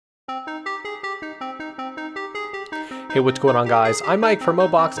Hey, what's going on, guys? I'm Mike from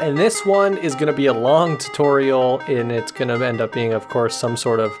MOBOX, and this one is going to be a long tutorial, and it's going to end up being, of course, some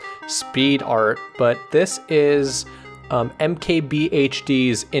sort of speed art, but this is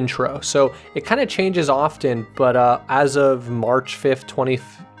MKBHD's intro. So it kind of changes often, but as of March 5th,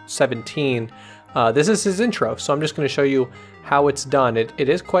 2017, this is his intro. So I'm just going to show you how it's done. It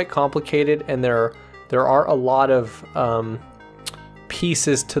is quite complicated, and there are a lot of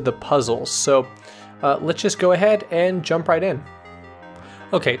pieces to the puzzle. So let's just go ahead and jump right in.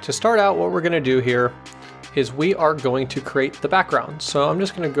 Okay, to start out, what we're going to do here is we are going to create the background. So I'm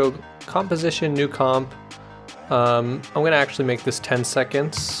just going to go composition, new comp. I'm going to actually make this 10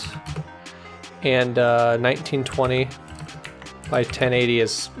 seconds, and 1920 by 1080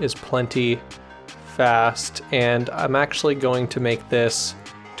 is plenty fast, and I'm actually going to make this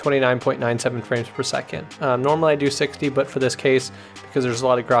 29.97 frames per second. Normally I do 60, but for this case, because there's a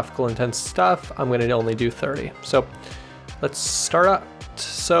lot of graphical intense stuff, I'm going to only do 30. So let's start up.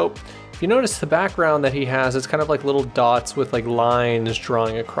 So if you notice the background that he has, it's kind of like little dots with like lines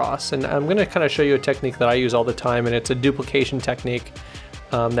drawing across. And I'm going to kind of show you a technique that I use all the time, and it's a duplication technique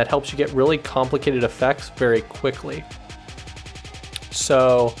that helps you get really complicated effects very quickly.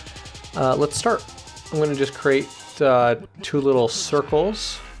 So let's start. I'm going to just create two little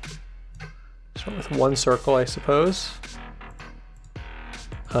circles. Start with one circle, I suppose.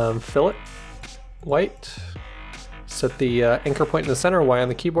 Fill it white. Set the anchor point in the center, Y on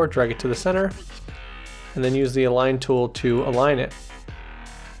the keyboard, drag it to the center, and then use the align tool to align it.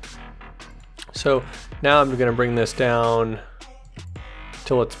 So now I'm going to bring this down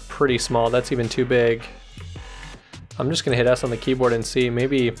till it's pretty small. That's even too big. I'm just going to hit S on the keyboard and see,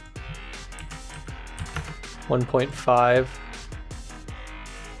 maybe 1.5.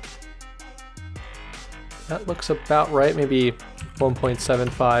 That looks about right. Maybe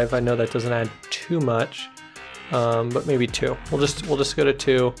 1.75. I know that doesn't add too much, but maybe 2. We'll just go to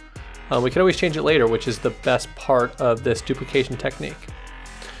 2. We can always change it later, which is the best part of this duplication technique.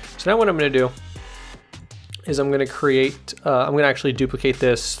 So now what I'm going to do is I'm going to actually duplicate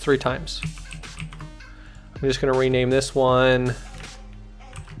this 3 times. I'm just going to rename this one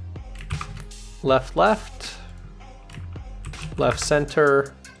left, left, left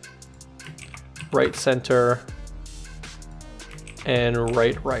center, right center, and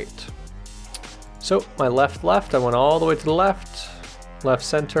right, right. So my left, left, I went all the way to the left, left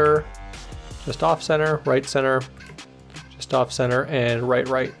center, just off center, right center, just off center, and right,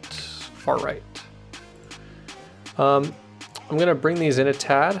 right, far right. I'm gonna bring these in a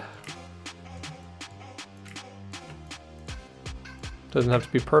tad. Doesn't have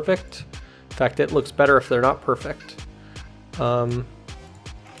to be perfect. In fact, it looks better if they're not perfect.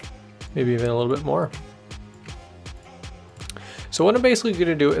 Maybe even a little bit more. So what I'm basically going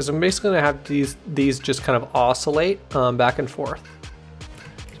to do is I'm basically going to have these just kind of oscillate back and forth.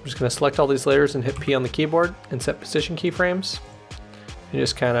 So I'm just going to select all these layers and hit P on the keyboard and set position keyframes, and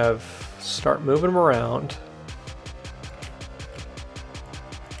just kind of start moving them around.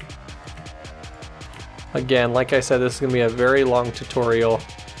 Again, like I said, this is going to be a very long tutorial.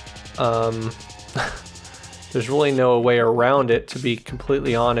 There's really no way around it, to be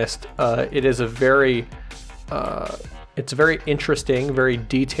completely honest. It is a very it's a very interesting, very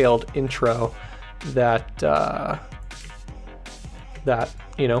detailed intro that that,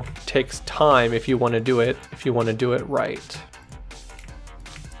 you know, takes time if you want to do it. If you want to do it right,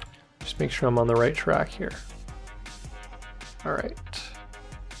 just make sure I'm on the right track here. All right.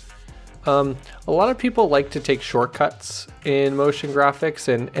 A lot of people like to take shortcuts in motion graphics,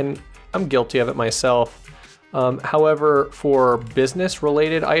 and I'm guilty of it myself. However, for business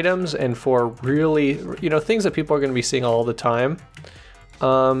related items and for really, you know, things that people are going to be seeing all the time,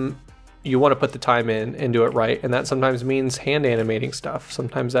 you want to put the time in and do it right. And that sometimes means hand animating stuff.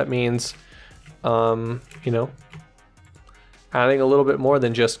 Sometimes that means, you know, adding a little bit more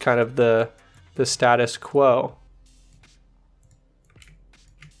than just kind of the status quo.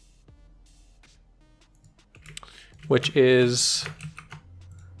 Which is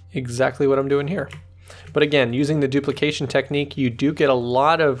exactly what I'm doing here. But again, using the duplication technique, you do get a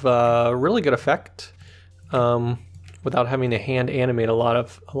lot of really good effect without having to hand animate a lot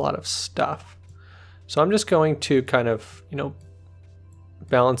of stuff. So I'm just going to kind of, you know,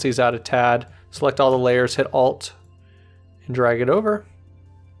 balance these out a tad, select all the layers, hit Alt, and drag it over.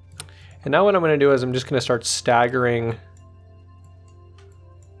 And now what I'm going to do is I'm just going to start staggering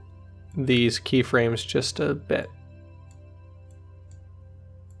these keyframes just a bit.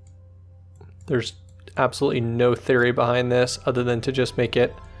 There's absolutely no theory behind this other than to just make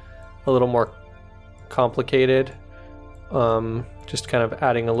it a little more complicated. Just kind of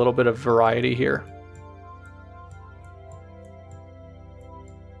adding a little bit of variety here.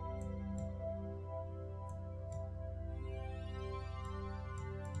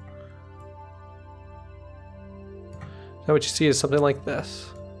 Now what you see is something like this.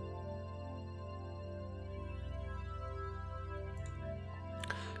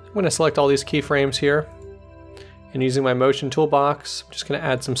 I'm going to select all these keyframes here, and using my motion toolbox, I'm just going to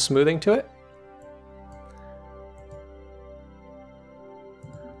add some smoothing to it.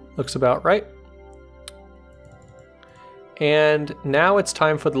 Looks about right. And now it's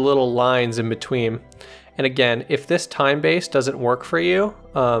time for the little lines in between. And again, if this time base doesn't work for you,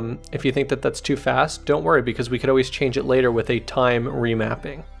 if you think that that's too fast, don't worry, because we could always change it later with a time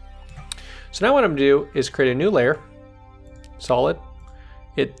remapping. So now what I'm going to do is create a new layer, solid.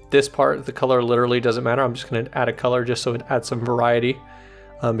 This part, the color literally doesn't matter. I'm just going to add a color just so it adds some variety,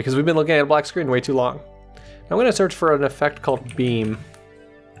 because we've been looking at a black screen way too long. Now I'm going to search for an effect called beam.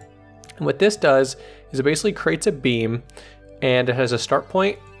 And what this does is it basically creates a beam, and it has a start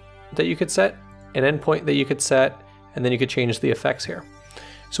point that you could set, an end point that you could set, and then you could change the effects here.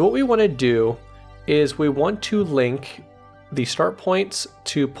 So what we want to do is we want to link the start points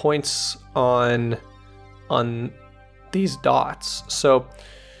to points on these dots. So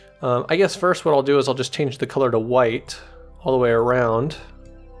I guess first what I'll do is I'll just change the color to white all the way around,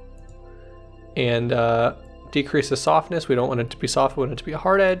 and decrease the softness. We don't want it to be soft, we want it to be a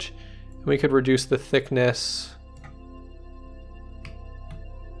hard edge. And we could reduce the thickness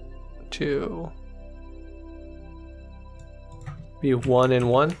to be 1 and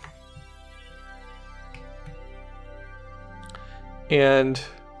 1. And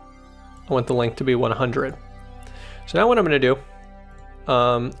I want the length to be 100. So now what I'm going to do,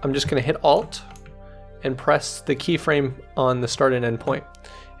 I'm just going to hit Alt and press the keyframe on the start and end point.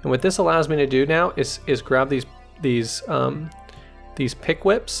 And what this allows me to do now is grab these pick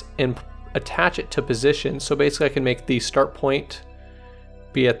whips and attach it to position. So basically I can make the start point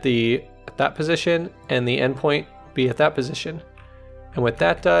be at that position and the end point be at that position. And what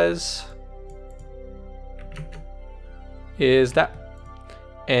that does is that,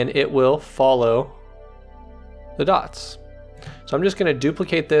 and it will follow the dots. So I'm just going to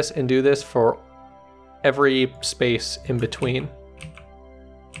duplicate this and do this for every space in between.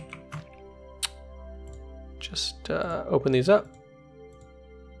 Just open these up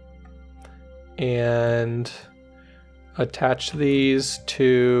and attach these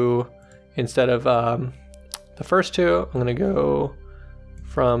to, instead of the first two, I'm going to go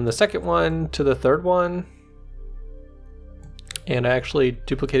from the second one to the third one. And I actually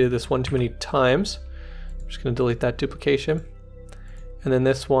duplicated this one too many times. I'm just going to delete that duplication. And then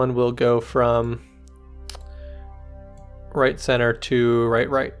this one will go from right center to right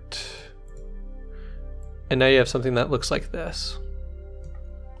right. And now you have something that looks like this.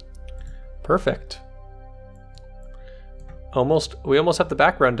 Perfect. We almost have the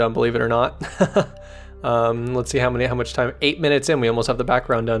background done, believe it or not. Let's see how much time. 8 minutes in, we almost have the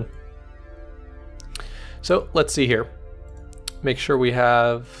background done. So let's see here. Make sure we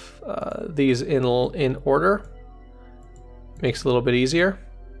have these in order. Makes it a little bit easier.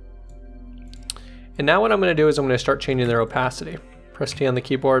 And now what I'm going to do is I'm going to start changing their opacity. Press T on the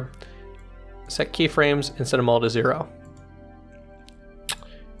keyboard, set keyframes, and set them all to 0.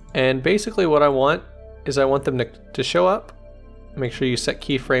 And basically what I want is I want them to show up. Make sure you set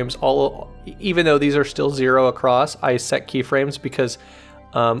keyframes even though these are still 0 across, I set keyframes because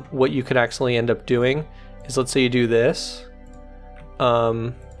what you could actually end up doing is, let's say you do this,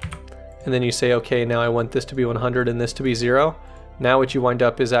 and then you say, okay, now I want this to be 100 and this to be 0. Now what you wind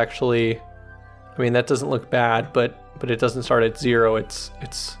up is actually, I mean, that doesn't look bad, but it doesn't start at 0. It's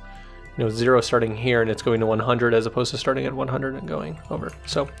 0 starting here and it's going to 100 as opposed to starting at 100 and going over.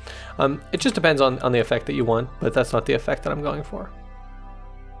 So it just depends on the effect that you want, but that's not the effect that I'm going for.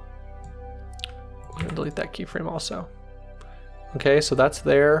 I'm going to delete that keyframe also. Okay, so that's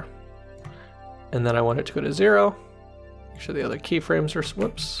there. And then I want it to go to 0. Make sure the other keyframes are,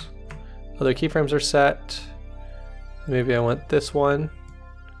 other keyframes are set. Maybe I want this one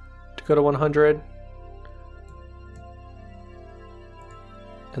to go to 100.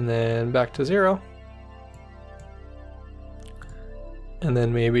 And then back to 0. And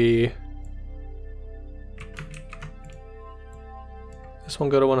then maybe this one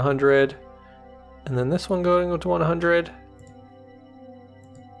go to 100. And then this one going to 100.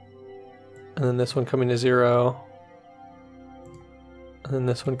 And then this one coming to 0. And then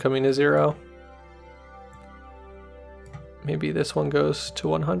this one coming to 0. Maybe this one goes to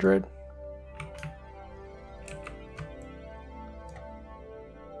 100.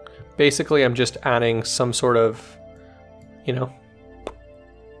 Basically, I'm just adding some sort of,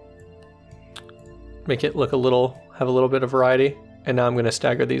 make it look have a little bit of variety. And now I'm going to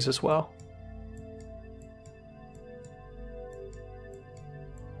stagger these as well.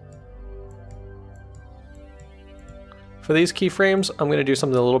 For these keyframes, I'm going to do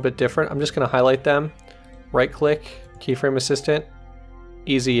something a little bit different. I'm just going to highlight them, right click, keyframe assistant,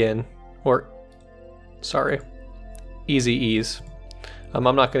 easy in, or sorry, easy ease. I'm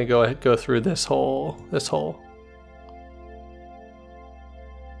not going to go through this whole.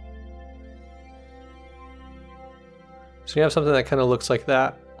 So you have something that kind of looks like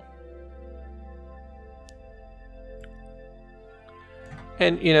that.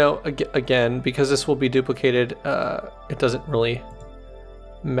 And you know, again, because this will be duplicated, it doesn't really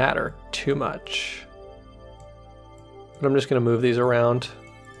matter too much. But I'm just going to move these around.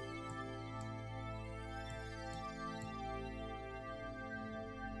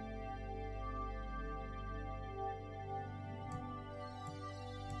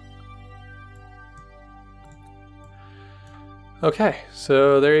 Okay,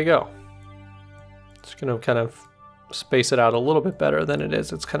 so there you go. Just going to kind of space it out a little bit better than it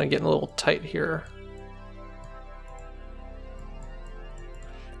is. It's kind of getting a little tight here.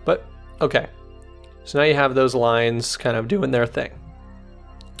 But, okay. So now you have those lines kind of doing their thing.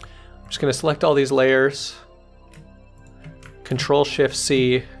 I'm just going to select all these layers,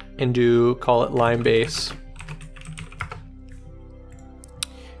 Control-Shift-C, and call it line base.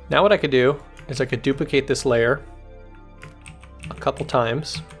 Now what I could do is I could duplicate this layer a couple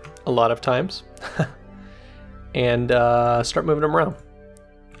times, a lot of times, and start moving them around.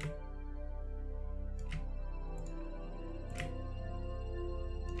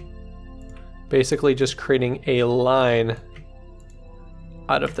 Basically just creating a line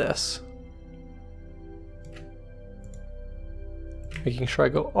out of this. Making sure I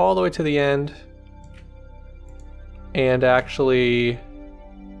go all the way to the end and actually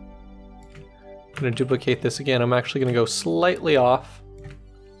I'm going to duplicate this again. I'm actually going to go slightly off.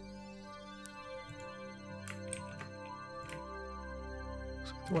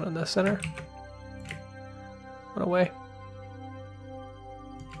 One in the center. One away.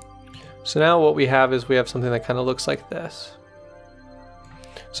 So now what we have is we have something that kind of looks like this.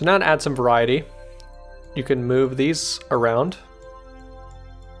 So now to add some variety, you can move these around.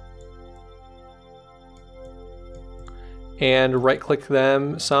 And right click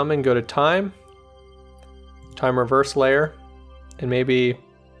them some and go to time reverse layer, and maybe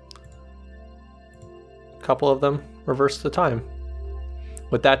a couple of them reverse the time.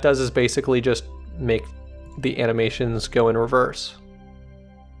 What that does is basically just make the animations go in reverse.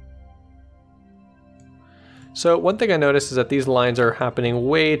 So one thing I noticed is that these lines are happening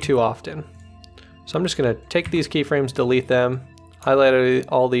way too often. So I'm just going to take these keyframes, delete them, highlight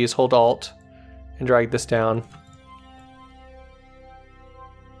all these, hold Alt, and drag this down.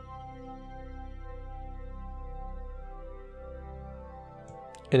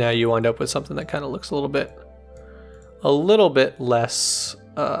 And now you wind up with something that kind of looks a little bit less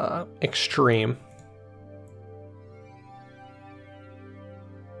extreme.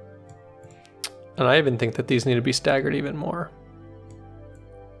 And I even think that these need to be staggered even more.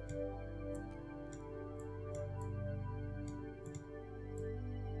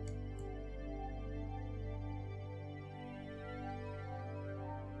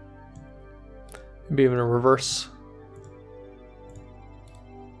 Maybe even a reverse.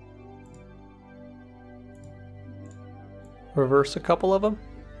 Reverse a couple of them.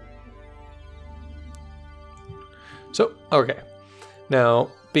 So, okay.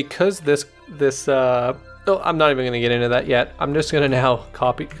 Now, because I'm not even going to get into that yet. I'm just going to now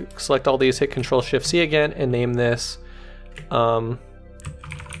select all these, hit Control-Shift-C again, and name this line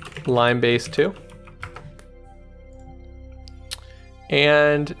base 2.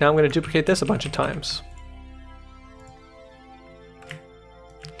 And now I'm going to duplicate this a bunch of times.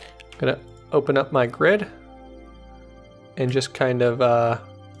 I'm going to open up my grid and just kind of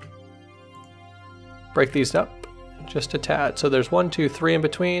break these up just a tad. So there's 1, 2, 3 in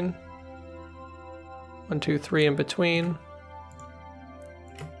between. 1, 2, 3 in between.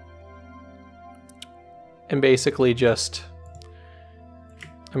 And basically just,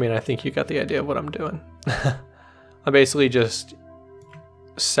 I mean, I think you got the idea of what I'm doing. I'm basically just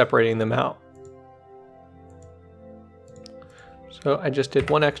separating them out. So I just did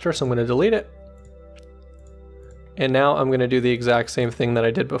one extra, so I'm going to delete it. And now I'm going to do the exact same thing that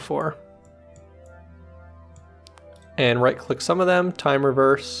I did before. And right click some of them, time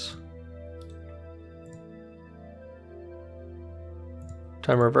reverse.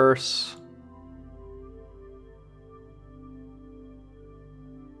 Time reverse.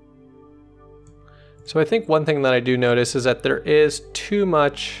 So I think one thing that I do notice is that there is too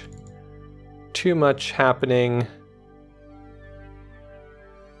much happening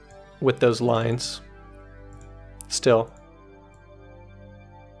with those lines still.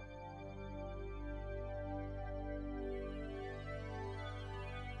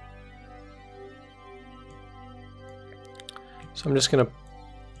 So I'm just gonna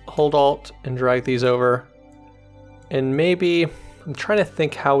hold Alt and drag these over. And maybe, I'm trying to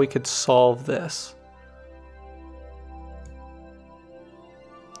think how we could solve this.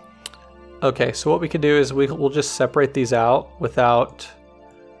 Okay, so what we could do is we'll just separate these out without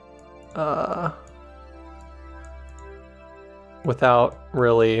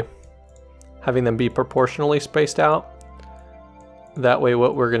really having them be proportionally spaced out. That way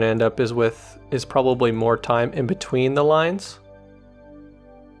what we're going to end up is probably more time in between the lines.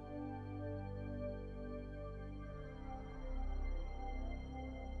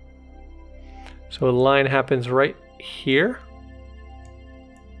 So a line happens right here.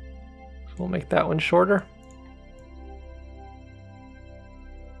 So we'll make that one shorter.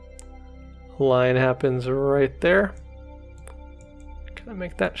 Line happens right there. Can I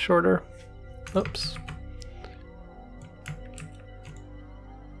make that shorter? Oops.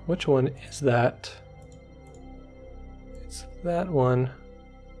 Which one is that? It's that one.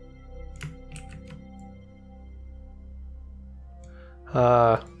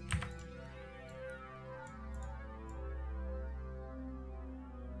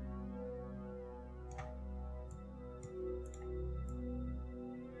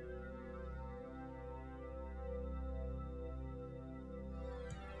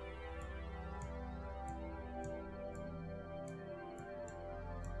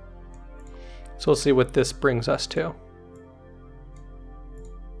 So we'll see what this brings us to.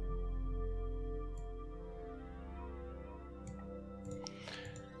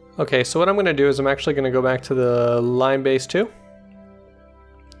 Okay, so what I'm going to do is I'm actually going to go back to the line base 2.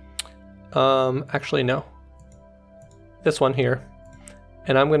 Actually, no. This one here.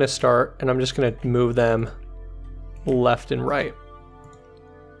 And I'm going to start, and I'm just going to move them left and right.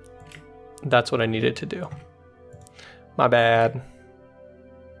 That's what I needed to do. My bad.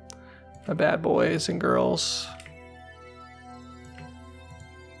 My bad, boys and girls.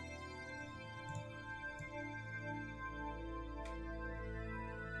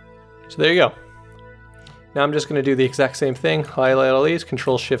 So there you go. Now I'm just going to do the exact same thing. Highlight all these,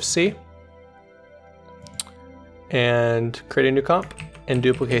 Control-Shift-C, and create a new comp, and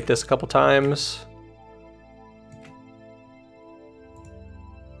duplicate this a couple times.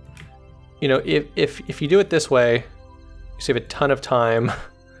 You know, if you do it this way, you save a ton of time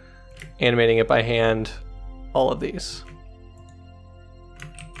animating it by hand, all of these.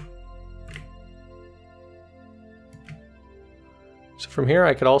 So from here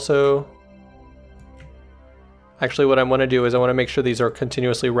I could also, actually what I want to do is I want to make sure these are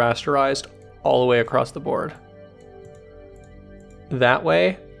continuously rasterized all the way across the board. That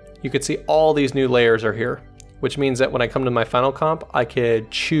way you could see all these new layers are here, which means that when I come to my final comp, I could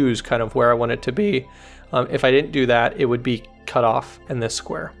choose kind of where I want it to be. If I didn't do that, it would be cut off in this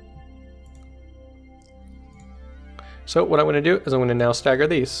square. So what I'm going to do is I'm going to now stagger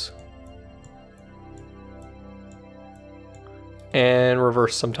these and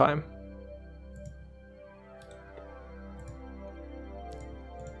reverse some time.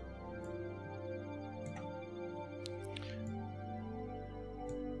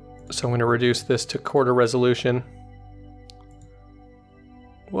 So I'm going to reduce this to quarter resolution.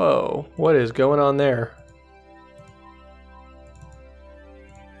 Whoa, what is going on there?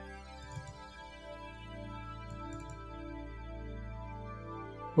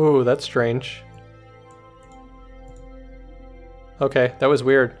 Ooh, that's strange. Okay, that was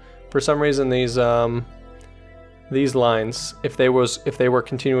weird. For some reason, these lines, if they were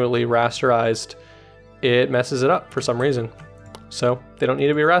continually rasterized, it messes it up for some reason. So they don't need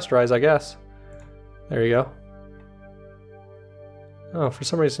to be rasterized, I guess. There you go. Oh, for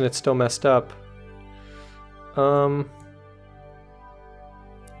some reason it's still messed up.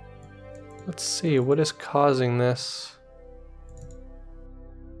 Let's see, what is causing this?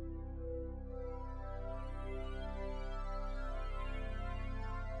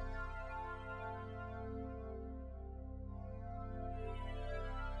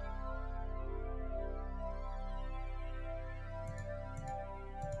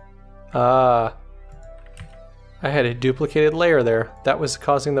 I had a duplicated layer there. That was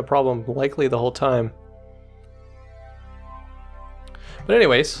causing the problem likely the whole time. But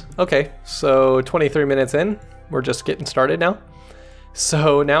anyways, okay, so 23 minutes in, we're just getting started now.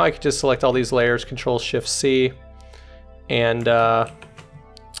 So now I can just select all these layers, Control-Shift-C, and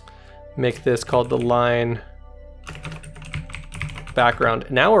make this called the line background.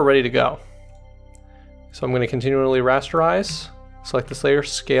 Now we're ready to go. So I'm going to continually rasterize, select this layer,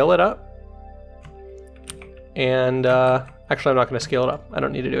 scale it up, and actually I'm not going to scale it up. I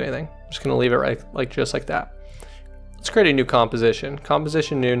don't need to do anything. I'm just going to leave it right, just like that. Let's create a new composition.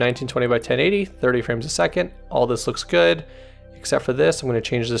 Composition new, 1920 by 1080, 30 frames a second. All this looks good. except for this. I'm going to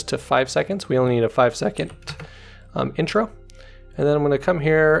change this to 5 seconds. We only need a 5-second intro. And then I'm going to come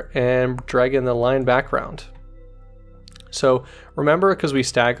here and drag in the line background. So remember, because we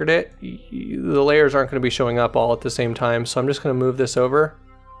staggered it, the layers aren't going to be showing up all at the same time. So I'm just going to move this over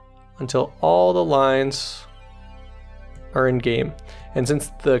until all the lines are in game. And since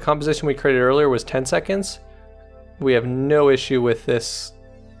the composition we created earlier was 10 seconds, we have no issue with this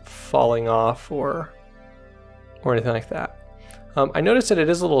falling off or anything like that. I noticed that it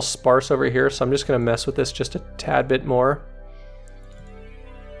is a little sparse over here, so I'm just going to mess with this just a tad bit more,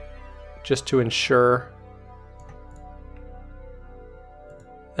 just to ensure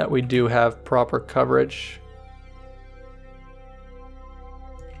that we do have proper coverage.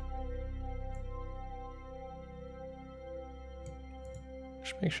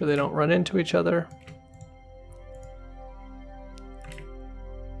 Just make sure they don't run into each other.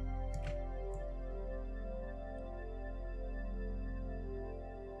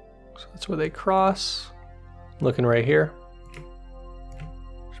 So that's where they cross. Looking right here.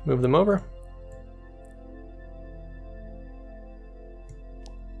 Just move them over.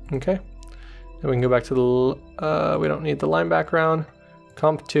 Okay. Then we can go back to the, we don't need the line background.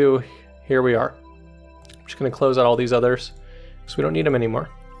 Comp 2, here we are. I'm just going to close out all these others because we don't need them anymore.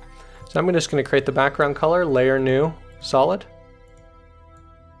 So I'm just going to create the background color, layer new, solid.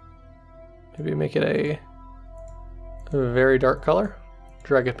 Maybe make it a very dark color.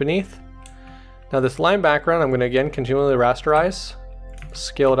 Drag it beneath. Now this line background, I'm going to again continually rasterize,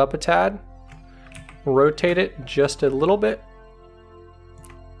 scale it up a tad, rotate it just a little bit,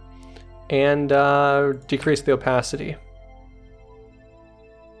 and decrease the opacity.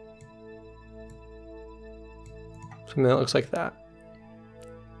 Something that looks like that.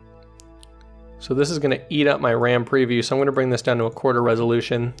 So this is going to eat up my RAM preview, so I'm going to bring this down to 1/4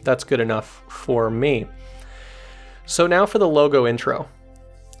 resolution. That's good enough for me. So now for the logo intro.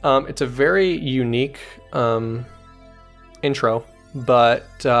 It's a very unique intro, but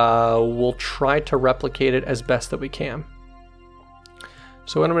we'll try to replicate it as best that we can.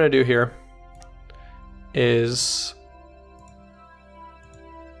 So what I'm going to do here is,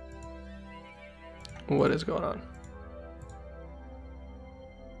 what is going on?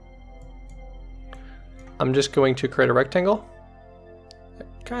 I'm just going to create a rectangle. It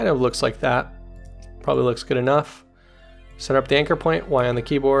kind of looks like that. Probably looks good enough. Set up the anchor point, Y on the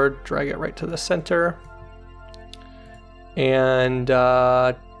keyboard, drag it right to the center. And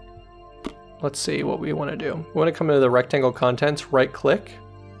let's see what we want to do. We want to come into the rectangle contents, right click.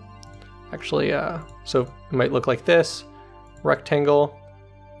 Actually, so it might look like this. Rectangle,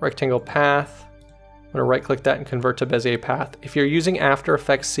 rectangle path. I'm going to right click that and convert to Bezier path. If you're using After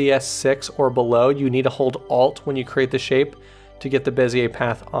Effects CS6 or below, you need to hold Alt when you create the shape to get the Bezier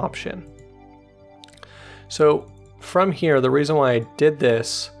path option. So from here, the reason why I did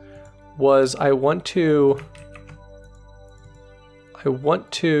this was I want to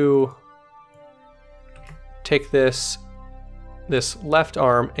take this left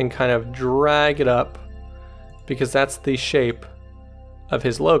arm and kind of drag it up, because that's the shape of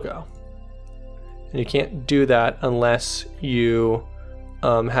his logo. And you can't do that unless you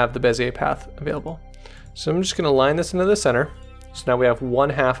have the Bezier path available. So I'm just going to line this into the center. So now we have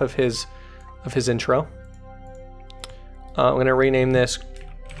 1/2 of his intro. I'm going to rename this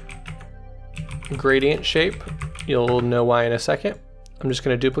gradient shape. You'll know why in a second. I'm just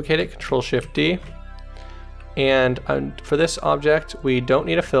going to duplicate it, Control-Shift-D. And for this object, we don't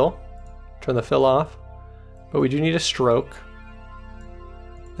need a fill. Turn the fill off. But we do need a stroke.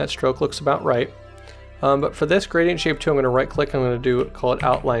 That stroke looks about right. But for this gradient shape too, I'm going to right click. I'm going to call it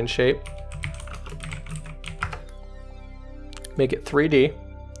outline shape. Make it 3D.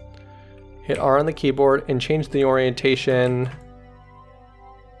 Hit R on the keyboard and change the orientation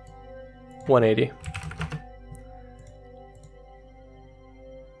 180.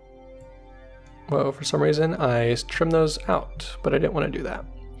 Well, for some reason I trimmed those out, but I didn't want to do that.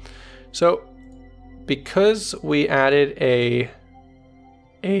 So because we added a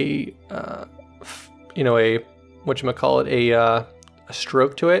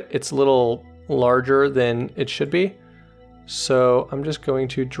stroke to it, it's a little larger than it should be. So I'm just going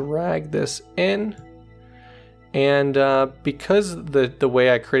to drag this in, and because the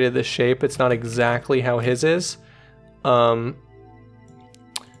way I created this shape, it's not exactly how his is. You'll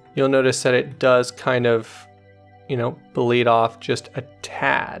notice that it does kind of, bleed off just a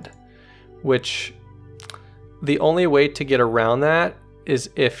tad, which the only way to get around that is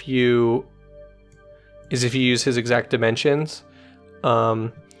if you use his exact dimensions,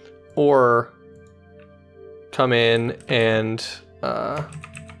 or come in and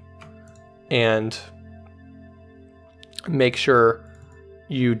make sure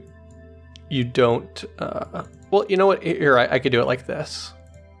you don't, well, you know what, here, I could do it like this.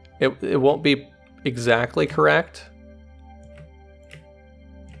 It won't be exactly correct,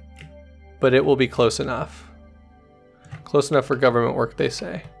 but it will be close enough. Close enough for government work, they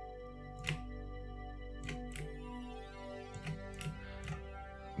say.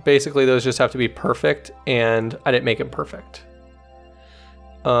 Basically, those just have to be perfect, and I didn't make them perfect.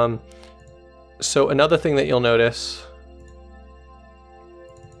 So another thing that you'll notice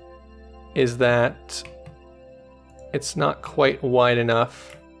is that it's not quite wide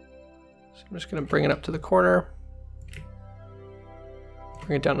enough. So I'm just going to bring it up to the corner,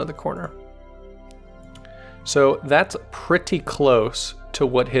 bring it down to the corner. So that's pretty close to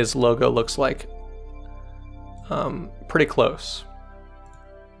what his logo looks like. Pretty close.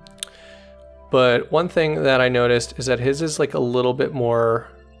 But one thing that I noticed is that his is like a little bit more,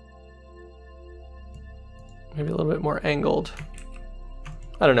 maybe a little bit more angled.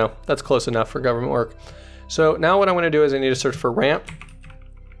 I don't know, that's close enough for government work. So now what I'm gonna do is I need to search for ramp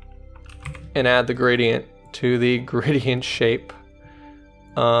and add the gradient to the gradient shape.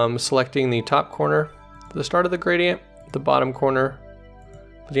 Selecting the top corner, the start of the gradient, the bottom corner,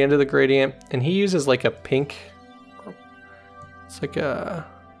 the end of the gradient, and he uses like a pink, it's like a,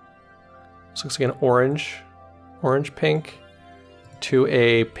 this looks like an orange pink to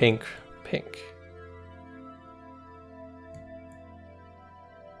a pink.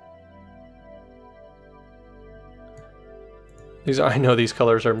 These, I know these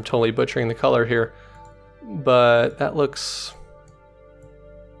colors are totally butchering the color here, but that looks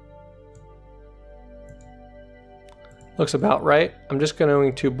about right. I'm just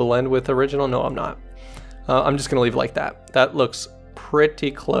going to blend with original. No, I'm not. I'm just gonna leave it like that. That looks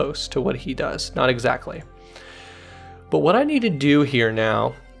pretty close to what he does, not exactly. But what I need to do here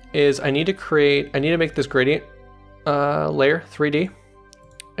now is I need to make this gradient layer 3D,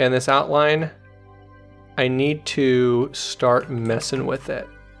 and this outline, I need to start messing with it.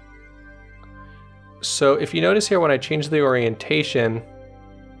 So if you notice here, when I change the orientation,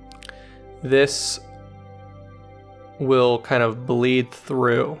 this will kind of bleed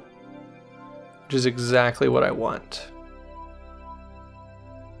through, which is exactly what I want.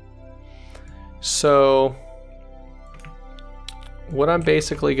 So what I'm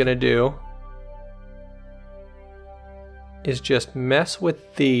basically going to do is just mess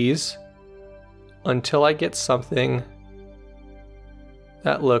with these until I get something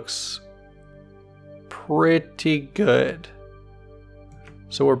that looks pretty good.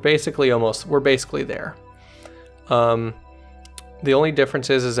 So we're basically there. The only difference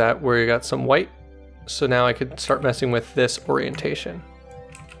is that we got some white, so now I could start messing with this orientation.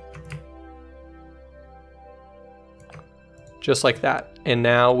 Just like that. And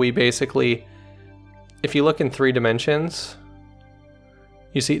now we basically, if you look in 3 dimensions,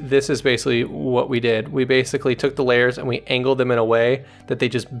 you see this is basically what we did. We basically took the layers and we angled them in a way that they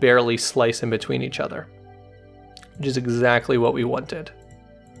just barely slice in between each other, which is exactly what we wanted.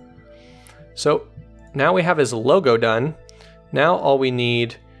 So now we have his logo done. Now all we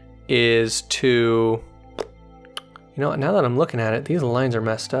need is to, you know, now that I'm looking at it, these lines are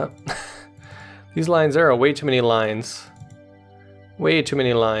messed up. These lines, there are way too many lines. Way too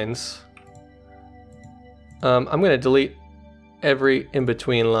many lines. I'm gonna delete every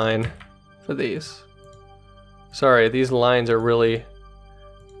in-between line for these. Sorry, these lines are really,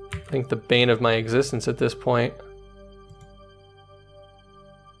 I think, the bane of my existence at this point.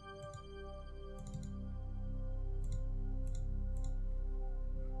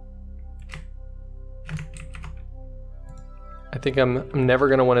 I think I'm never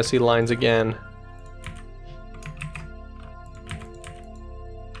gonna want to see lines again.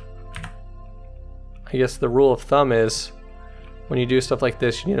 I guess the rule of thumb is when you do stuff like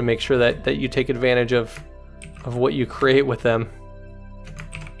this, you need to make sure that you take advantage of what you create with them.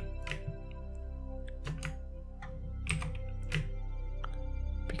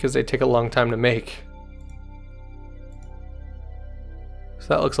 Because they take a long time to make. So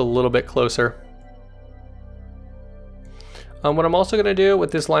that looks a little bit closer. What I'm also going to do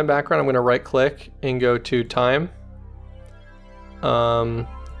with this line background, I'm going to right click and go to time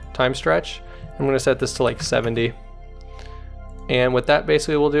stretch. I'm going to set this to like 70. And what that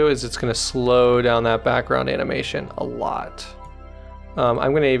basically will do is it's going to slow down that background animation a lot. I'm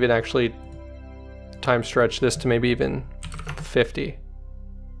going to even actually time stretch this to maybe even 50.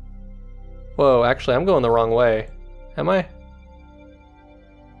 Whoa, actually I'm going the wrong way. Am I?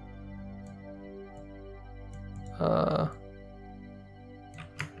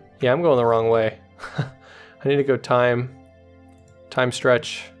 Yeah, I'm going the wrong way. I need to go time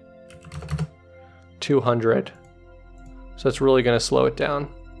stretch 200. So it's really going to slow it down.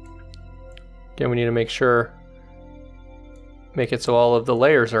 Again, we need to make it so all of the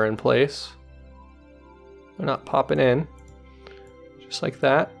layers are in place. They're not popping in, just like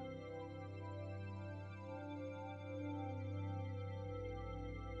that.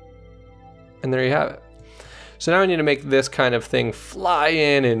 And there you have it. So now I need to make this kind of thing fly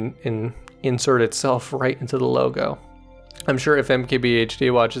in and insert itself right into the logo. I'm sure if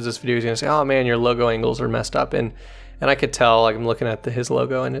MKBHD watches this video, he's gonna say, oh man, your logo angles are messed up. And I could tell, like I'm looking at his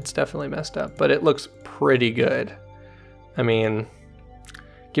logo and it's definitely messed up, but it looks pretty good. I mean,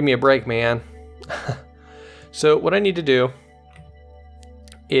 give me a break, man. So what I need to do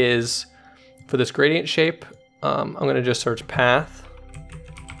is, for this gradient shape, I'm gonna just search path,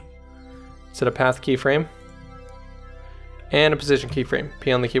 set a path keyframe, and a position keyframe.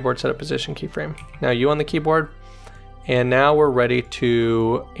 P on the keyboard, set a position keyframe. Now U on the keyboard, and now we're ready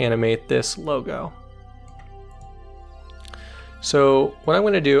to animate this logo. So what I'm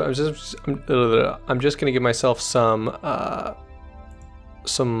going to do, I'm just going to give myself some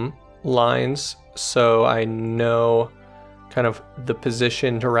lines so I know kind of the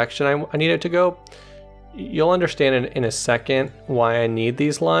position direction I need it to go. You'll understand in a second why I need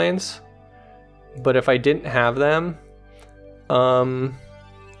these lines, but if I didn't have them,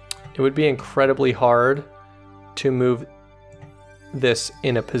 it would be incredibly hard to move this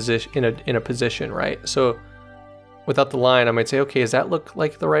in a position, right? So without the line, I might say, okay, does that look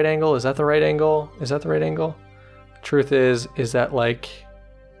like the right angle? Is that the right angle? Is that the right angle? The truth is that like,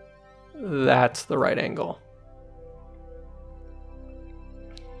 that's the right angle.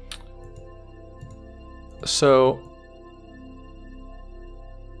 So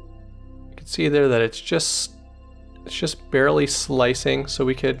you can see there that it's just barely slicing. So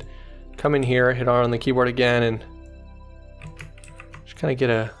we could come in here, hit R on the keyboard again, and just kind of get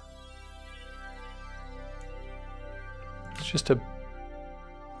a,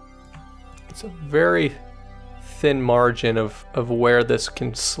 it's a very thin margin of where this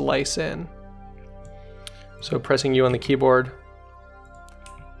can slice in. So pressing U on the keyboard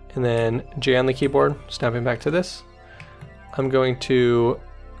and then J on the keyboard, snapping back to this. I'm going to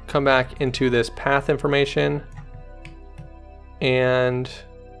come back into this path information and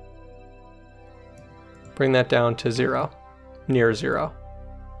bring that down to 0, near 0.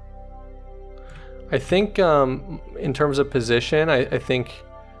 I think in terms of position, I think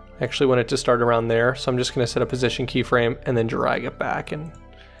I actually want it to start around there. So I'm just going to set a position keyframe and then drag it back and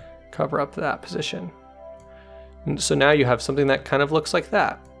cover up that position. And so now you have something that kind of looks like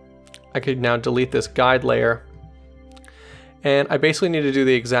that. I could now delete this guide layer. And I basically need to do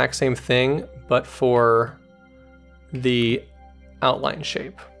the exact same thing, but for the outline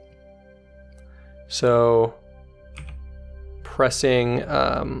shape. So pressing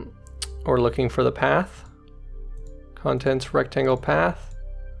or looking for the path, contents rectangle path,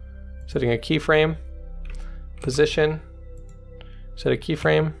 setting a keyframe, position, set a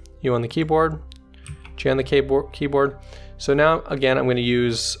keyframe, U on the keyboard, J on the keyboard. So now again, I'm going to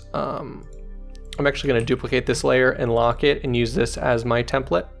use, I'm actually going to duplicate this layer and lock it and use this as my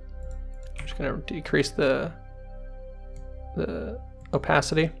template. I'm just going to decrease the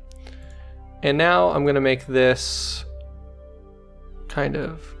opacity. And now I'm going to make this kind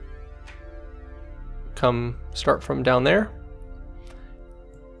of start from down there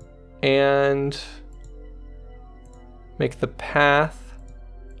and make the path,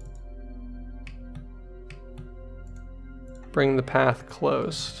 bring the path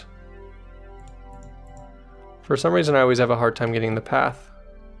closed. For some reason I always have a hard time getting the path.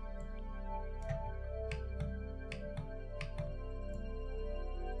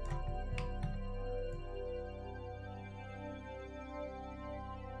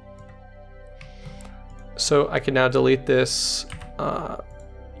 So I can now delete this, that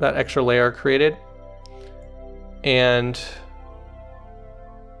extra layer created, and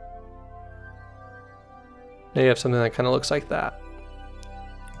now you have something that kind of looks like that.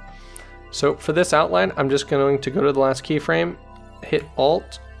 So for this outline, I'm just going to go to the last keyframe, hit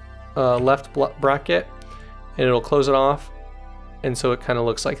Alt, left bracket, and it'll close it off, and so it kind of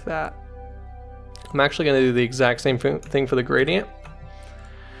looks like that. I'm actually going to do the exact same thing for the gradient.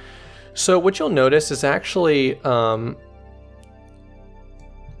 So what you'll notice is actually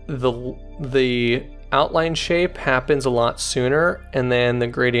the outline shape happens a lot sooner, and then the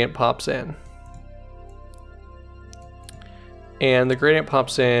gradient pops in. And the gradient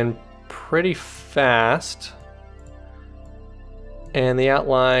pops in pretty fast, and the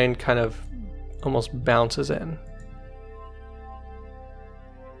outline kind of almost bounces in.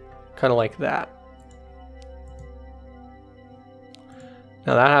 Kind of like that.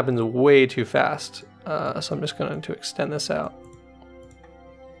 Now that happens way too fast. So I'm just going to extend this out.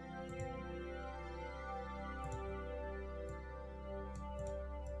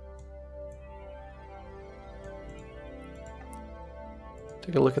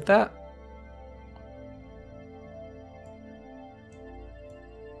 Take a look at that.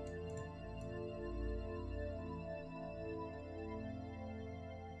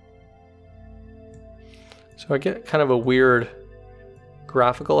 So I get kind of a weird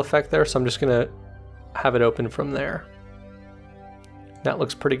graphical effect there, so I'm just gonna have it open from there. That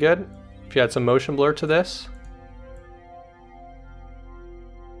looks pretty good. If you add some motion blur to this,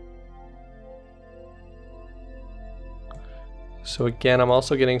 so again, I'm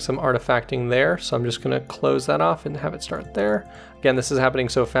also getting some artifacting there, so I'm just gonna close that off and have it start there. Again, this is happening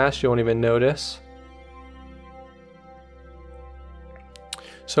so fast you won't even notice.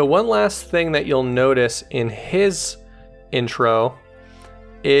 So one last thing that you'll notice in his intro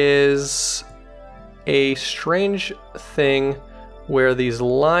is a strange thing where these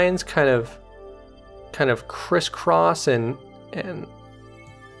lines kind of crisscross and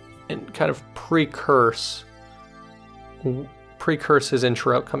kind of precurse his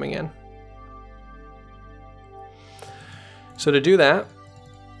intro coming in. So to do that,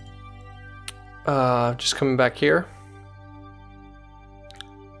 just coming back here.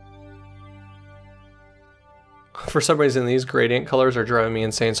 For some reason, these gradient colors are driving me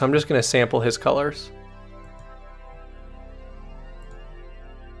insane, so I'm just going to sample his colors.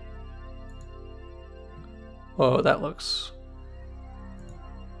 Whoa, that looks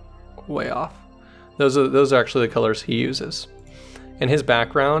way off. Those are actually the colors he uses, and his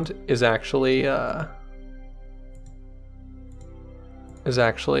background is actually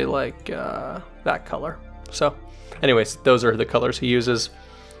like that color. So, anyways, those are the colors he uses.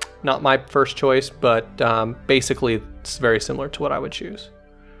 Not my first choice, but basically it's very similar to what I would choose.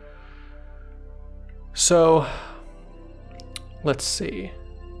 So let's see.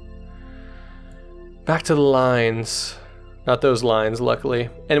 Back to the lines. Not those lines, luckily,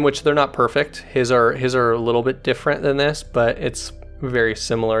 in which they're not perfect. His are a little bit different than this, but it's very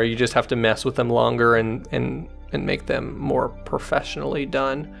similar. You just have to mess with them longer and make them more professionally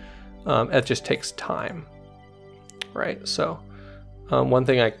done. It just takes time, right? So. One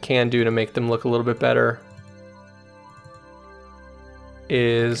thing I can do to make them look a little bit better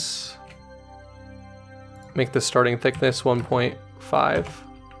is make the starting thickness 1.5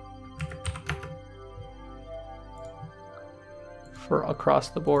 for across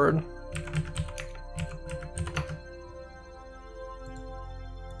the board.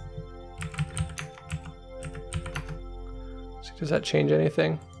 So does that change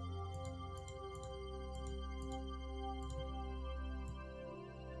anything?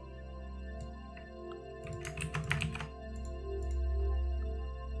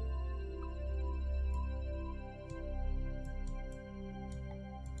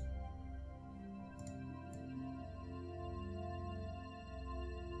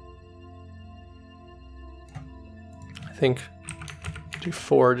 I think do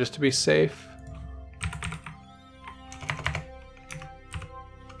 4 just to be safe.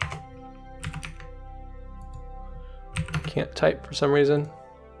 Can't type for some reason.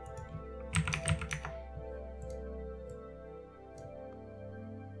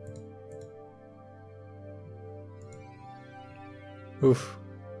 Oof.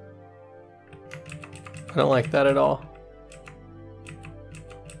 I don't like that at all.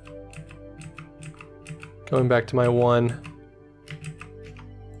 Going back to my 1.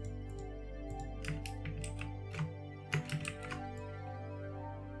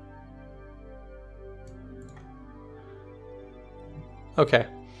 Okay,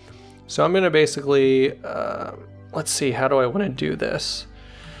 so I'm gonna basically, let's see, how do I want to do this?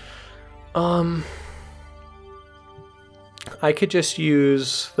 I could just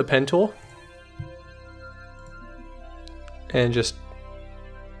use the pen tool and just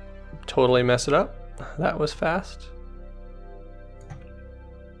totally mess it up. That was fast.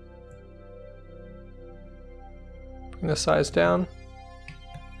 Bring the size down.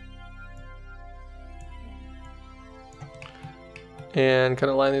 And kind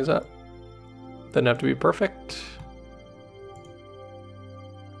of line these up. Doesn't have to be perfect.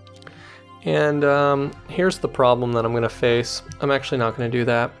 And here's the problem that I'm going to face. I'm actually not going to do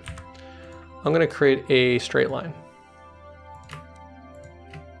that. I'm going to create a straight line.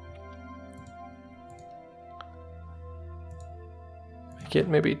 Make it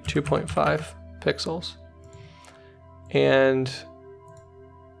maybe 2.5 pixels. And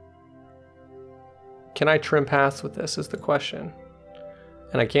can I trim paths with this is the question.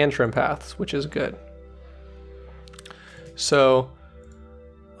 And I can trim paths, which is good. So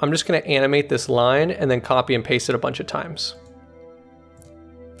I'm just going to animate this line and then copy and paste it a bunch of times.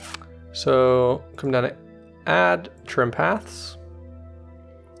 So come down to add trim paths,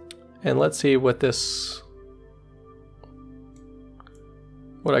 and let's see what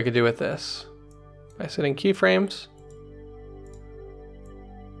I could do with this by setting keyframes,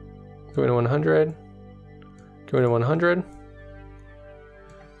 going to 100, going to 100,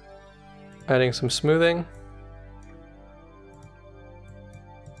 adding some smoothing.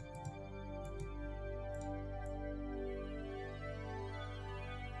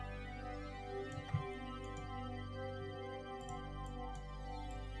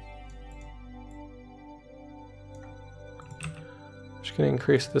 Just going to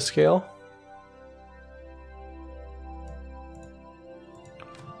increase the scale.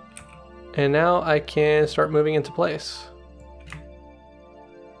 And now I can start moving into place.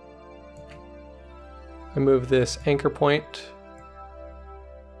 I move this anchor point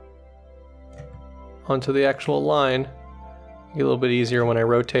onto the actual line. Make it a little bit easier when I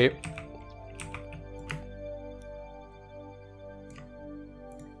rotate.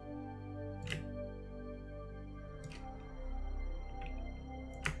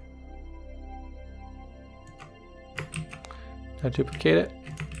 Now duplicate it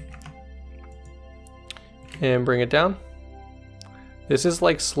and bring it down. This is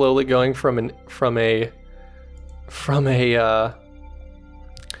like slowly going from a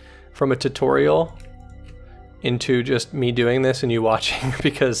tutorial into just me doing this and you watching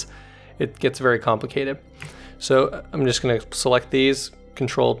because it gets very complicated. So I'm just going to select these,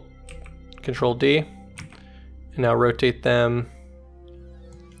 Control D, and now rotate them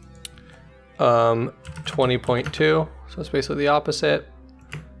 20.2. So it's basically the opposite.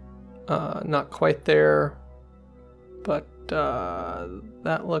 Not quite there, but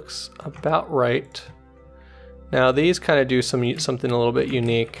that looks about right. Now these kind of do something a little bit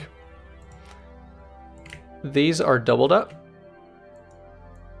unique. These are doubled up,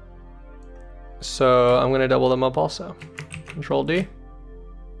 so I'm going to double them up also. Control D,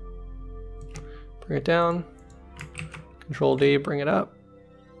 bring it down. Control D, bring it up.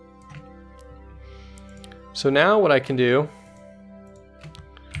 So now what I can do,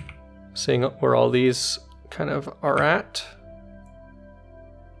 seeing where all these kind of are at,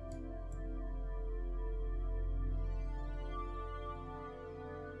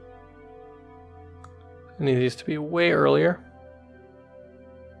 I need these to be way earlier.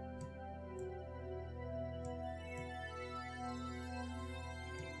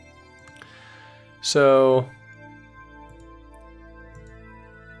 So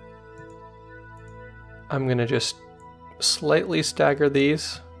I'm going to just slightly stagger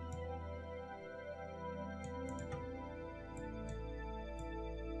these.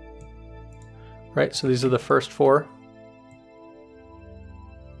 Right, so these are the first four.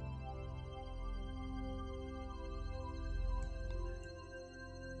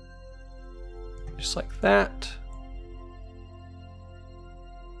 Just like that.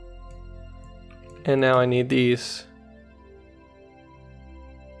 And now I need these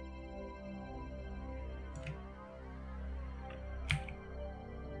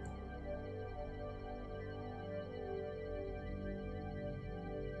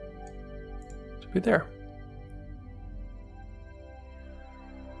to be there.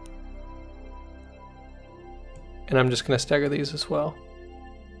 And I'm just going to stagger these as well.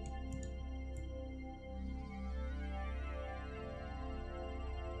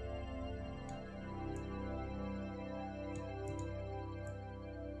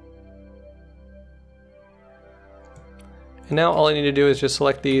 And now all I need to do is just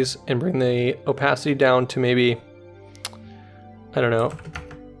select these and bring the opacity down to maybe, I don't know,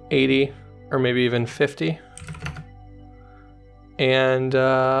 80 or maybe even 50. And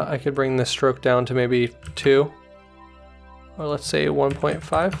I could bring the stroke down to maybe 2, or let's say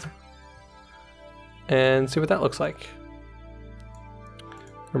 1.5, and see what that looks like.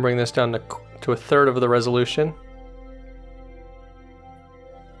 I'll bring this down to a third of the resolution.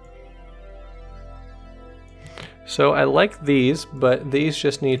 So I like these, but these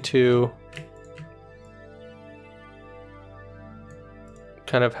just need to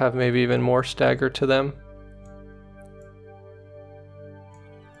kind of have maybe even more stagger to them.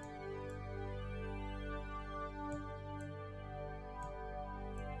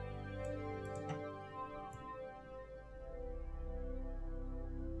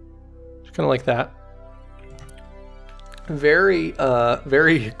 Just kind of like that. Very,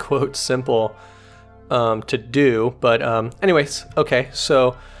 very quote simple to do, but anyways, okay,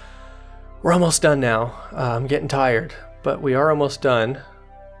 so we're almost done now. I'm getting tired, but we are almost done.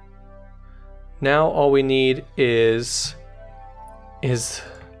 Now all we need is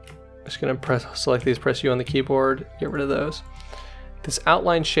just gonna select these, press U on the keyboard, get rid of those. This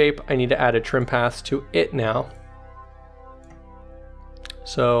outline shape, I need to add a trim path to it now.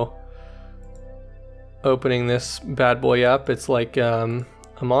 So opening this bad boy up, it's like a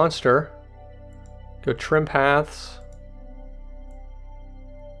monster. Go trim paths.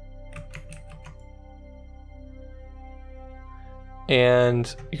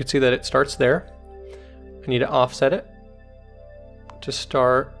 And you can see that it starts there. I need to offset it to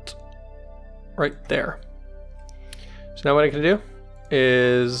start right there. So now what I can do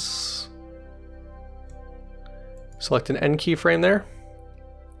is select an end keyframe there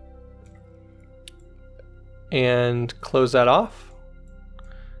and close that off.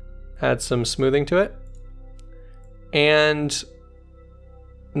 Add some smoothing to it. And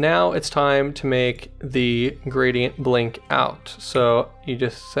now it's time to make the gradient blink out. So you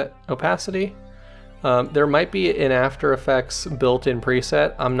just set opacity. There might be an After Effects built-in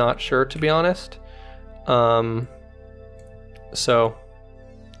preset. I'm not sure, to be honest. So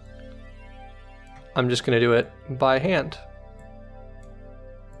I'm just going to do it by hand,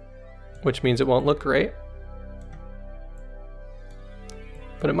 which means it won't look great,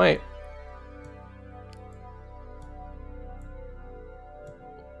 but it might.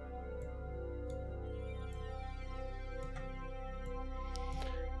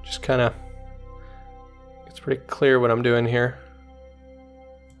 Just kind of, it's pretty clear what I'm doing here.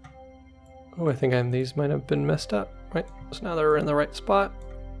 Oh, I think these might have been messed up, right? So now they're in the right spot.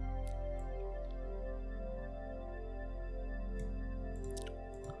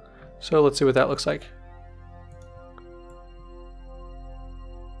 So let's see what that looks like.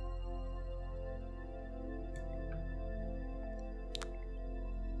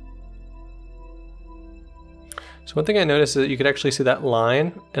 So one thing I noticed is that you could actually see that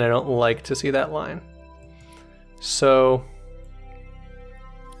line, and I don't like to see that line. So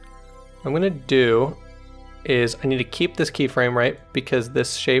what I'm gonna do is I need to keep this keyframe right, because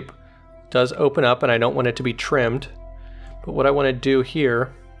this shape does open up and I don't want it to be trimmed. But what I want to do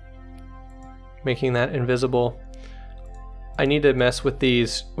here, making that invisible, I need to mess with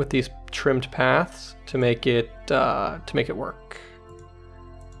these trimmed paths to make it work.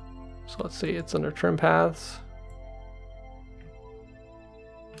 So let's see, it's under trim paths.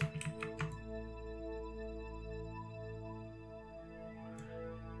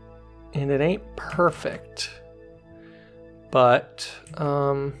 And it ain't perfect, but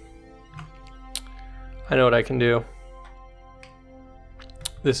I know what I can do.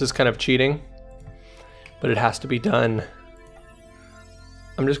 This is kind of cheating, but it has to be done.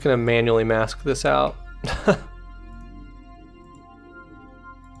 I'm just gonna manually mask this out.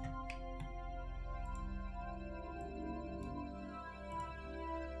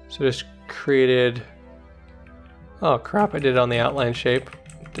 So just created, oh crap, I did it on the outline shape.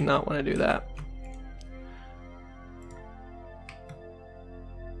 Did not want to do that.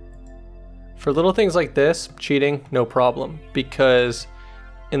 For little things like this, cheating, no problem, because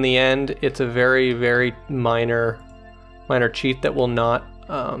in the end, it's a very, very minor cheat that will not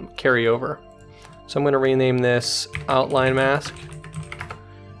carry over. So I'm going to rename this outline mask,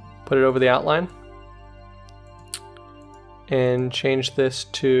 put it over the outline, and change this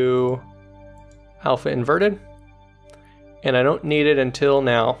to alpha inverted. And I don't need it until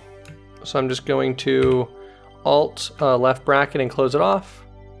now. So I'm just going to Alt left bracket and close it off.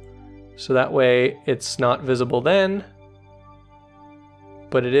 So that way it's not visible then,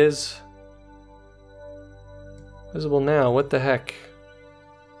 but it is visible now. What the heck?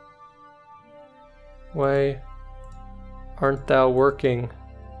 Why aren't thou working?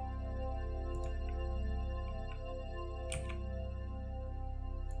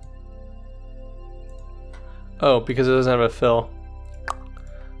 Oh, because it doesn't have a fill.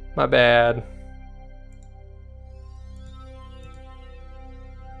 My bad.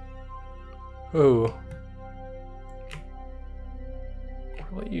 Ooh.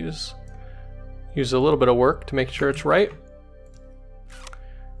 Probably use a little bit of work to make sure it's right.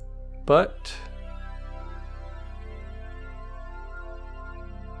 But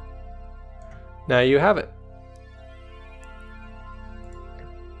now you have it.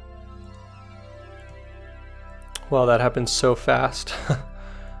 Well, that happens so fast. I'm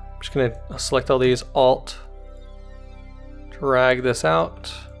just gonna select all these, Alt, drag this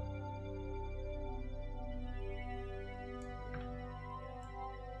out.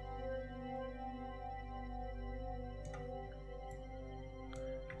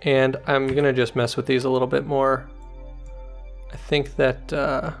 And I'm gonna just mess with these a little bit more. I think that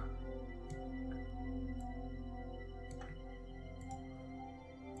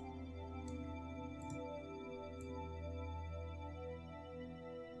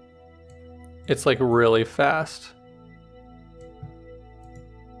It's like really fast.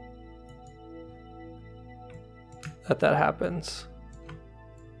 That happens.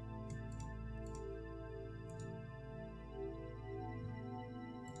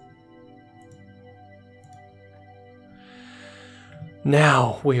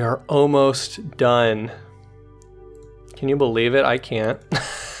 Now we are almost done. Can you believe it? I can't.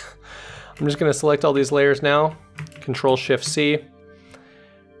 I'm just gonna select all these layers now. Control-Shift-C.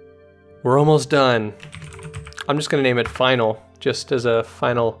 We're almost done. I'm just gonna name it Final, just as a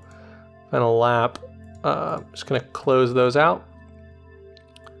final lap. Just gonna close those out.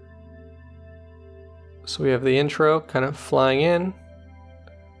 So we have the intro kind of flying in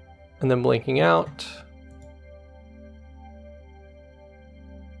and then blinking out.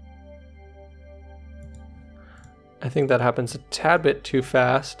 I think that happens a tad bit too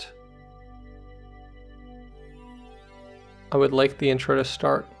fast. I would like the intro to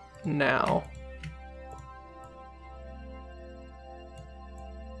start now.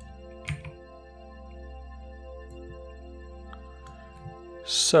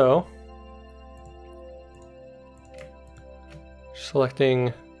 So,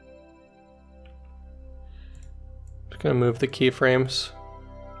 selecting, just gonna move the keyframes.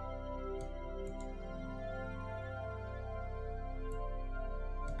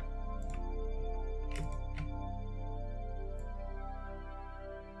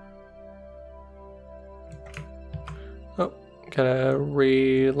 Oh, gotta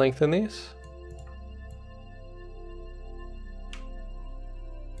re-lengthen these.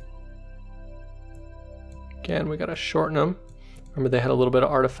 Again, we gotta shorten them. Remember they had a little bit of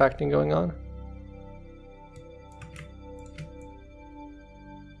artifacting going on.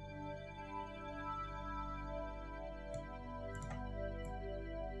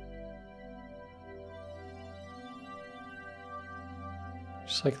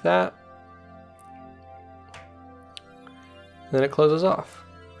 Just like that. And then it closes off.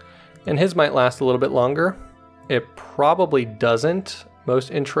 And his might last a little bit longer. It probably doesn't. Most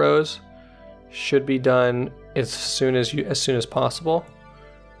intros should be done as soon as possible.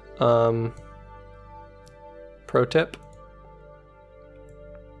 Pro tip.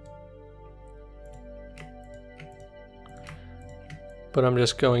 But I'm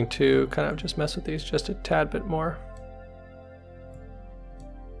just going to kind of just mess with these just a tad bit more.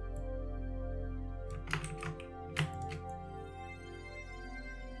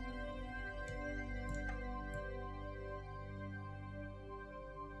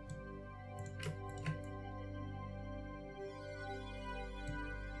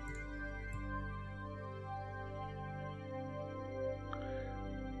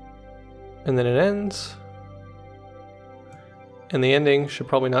 And then it ends. And the ending should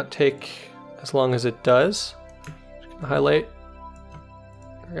probably not take as long as it does. Just gonna highlight,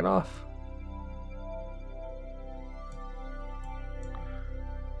 turn it off.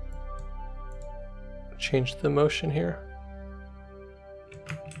 Change the motion here.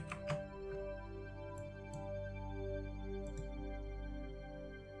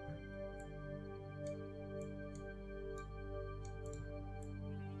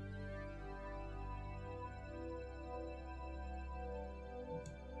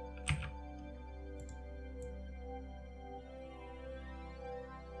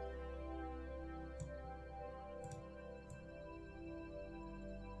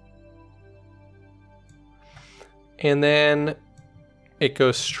 And then it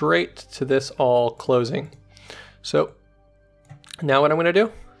goes straight to this all closing. So now what I'm gonna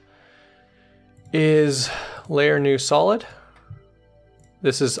do is layer new solid.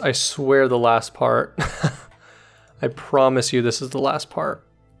 This is, I swear, the last part. I promise you this is the last part.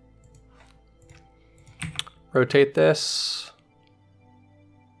 Rotate this.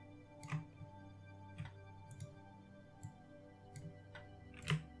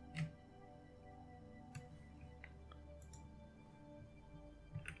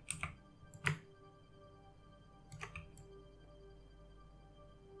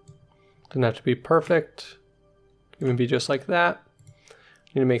 Doesn't have to be perfect. Even be just like that.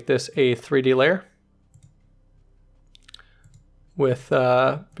 You need to make this a 3D layer. With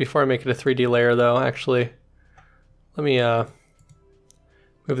before I make it a 3D layer though, actually, let me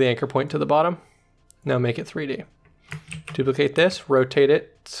move the anchor point to the bottom. Now make it 3D. Duplicate this, rotate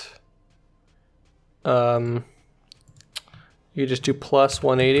it. You just do plus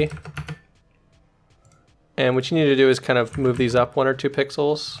 180. And what you need to do is kind of move these up 1 or 2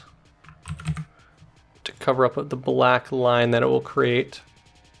 pixels to cover up the black line that it will create.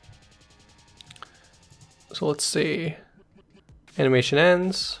 So let's see. Animation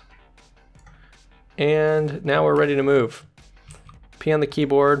ends. And now we're ready to move. P on the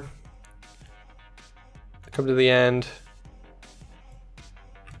keyboard. come to the end.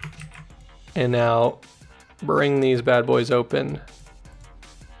 And now bring these bad boys open.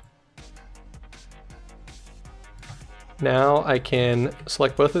 Now I can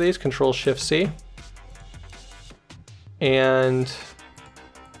select both of these, Control-Shift-C, and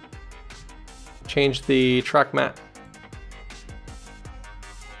change the track mat.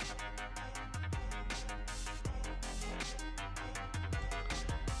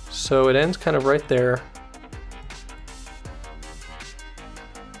 So it ends kind of right there.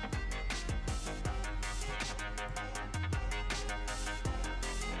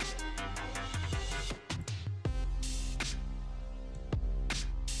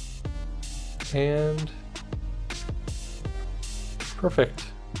 And perfect.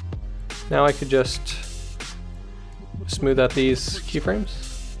 Now I could just smooth out these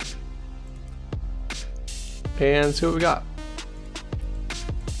keyframes and see what we got.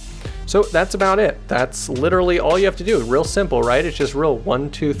 So that's about it. That's literally all you have to do. Real simple, right? It's just real 1,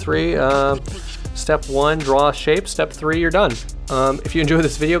 2, 3. Step 1, draw a shape. Step 3, you're done. If you enjoyed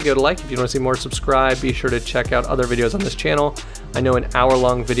this video, give it a like. If you want to see more, subscribe. Be sure to check out other videos on this channel. I know an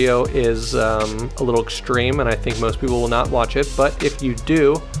hour-long video is a little extreme, and I think most people will not watch it, but if you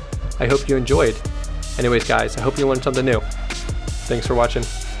do, I hope you enjoyed. Anyways, guys, I hope you learned something new. Thanks for watching.